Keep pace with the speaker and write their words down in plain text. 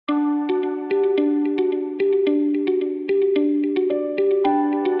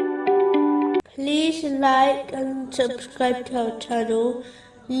Please like and subscribe to our channel.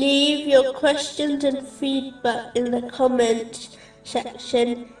 Leave your questions and feedback in the comments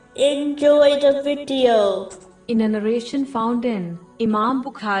section. Enjoy the video. In a narration found in Imam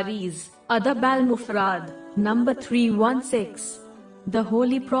Bukhari's Adab al-Mufrad, number 316, the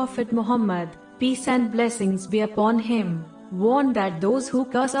Holy Prophet Muhammad, peace and blessings be upon him, warned that those who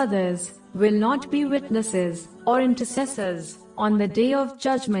curse others will not be witnesses or intercessors on the day of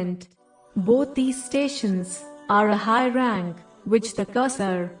judgment. Both these stations are a high rank which the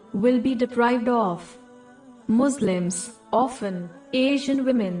curser will be deprived of. Muslims, often Asian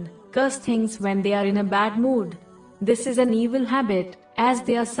women, curse things when they are in a bad mood. This is an evil habit, as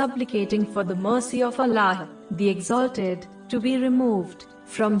they are supplicating for the mercy of Allah, the Exalted, to be removed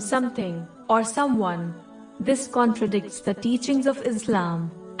from something or someone. This contradicts the teachings of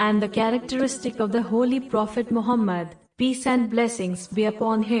Islam and the characteristic of the Holy Prophet Muhammad, peace and blessings be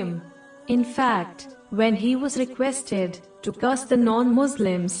upon him. In fact, when he was requested to curse the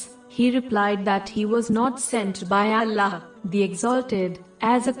non-Muslims, he replied that he was not sent by Allah, the Exalted,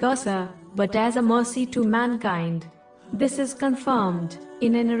 as a curser, but as a mercy to mankind. This is confirmed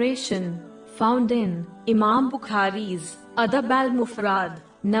in a narration found in Imam Bukhari's Adab al-Mufrad,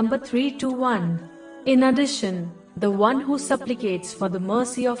 number 321. In addition, the one who supplicates for the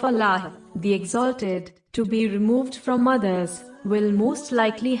mercy of Allah, the Exalted, to be removed from others, will most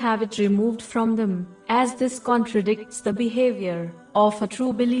likely have it removed from them, as this contradicts the behavior of a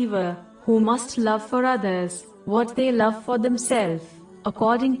true believer, who must love for others what they love for themselves,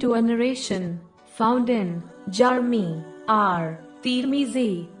 according to a narration found in Jarmi R.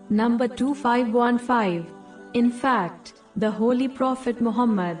 Tirmizi, number 2515. In fact, the Holy Prophet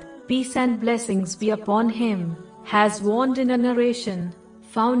Muhammad, peace and blessings be upon him, has warned in a narration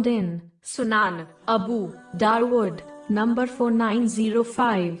found in Sunan Abu Dawood, number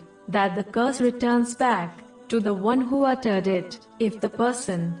 4905, that the curse returns back to the one who uttered it, if the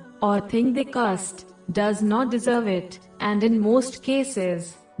person or thing they cursed does not deserve it, and in most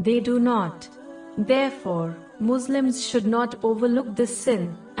cases, they do not. Therefore, Muslims should not overlook this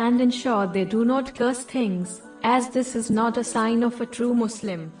sin, and ensure they do not curse things, as this is not a sign of a true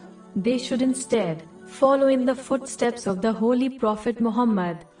Muslim. They should instead follow in the footsteps of the Holy Prophet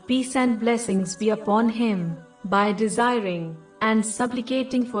Muhammad, peace and blessings be upon him, by desiring and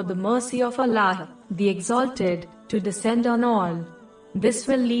supplicating for the mercy of Allah, the Exalted, to descend on all. This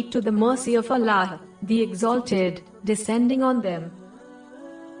will lead to the mercy of Allah, the Exalted, descending on them.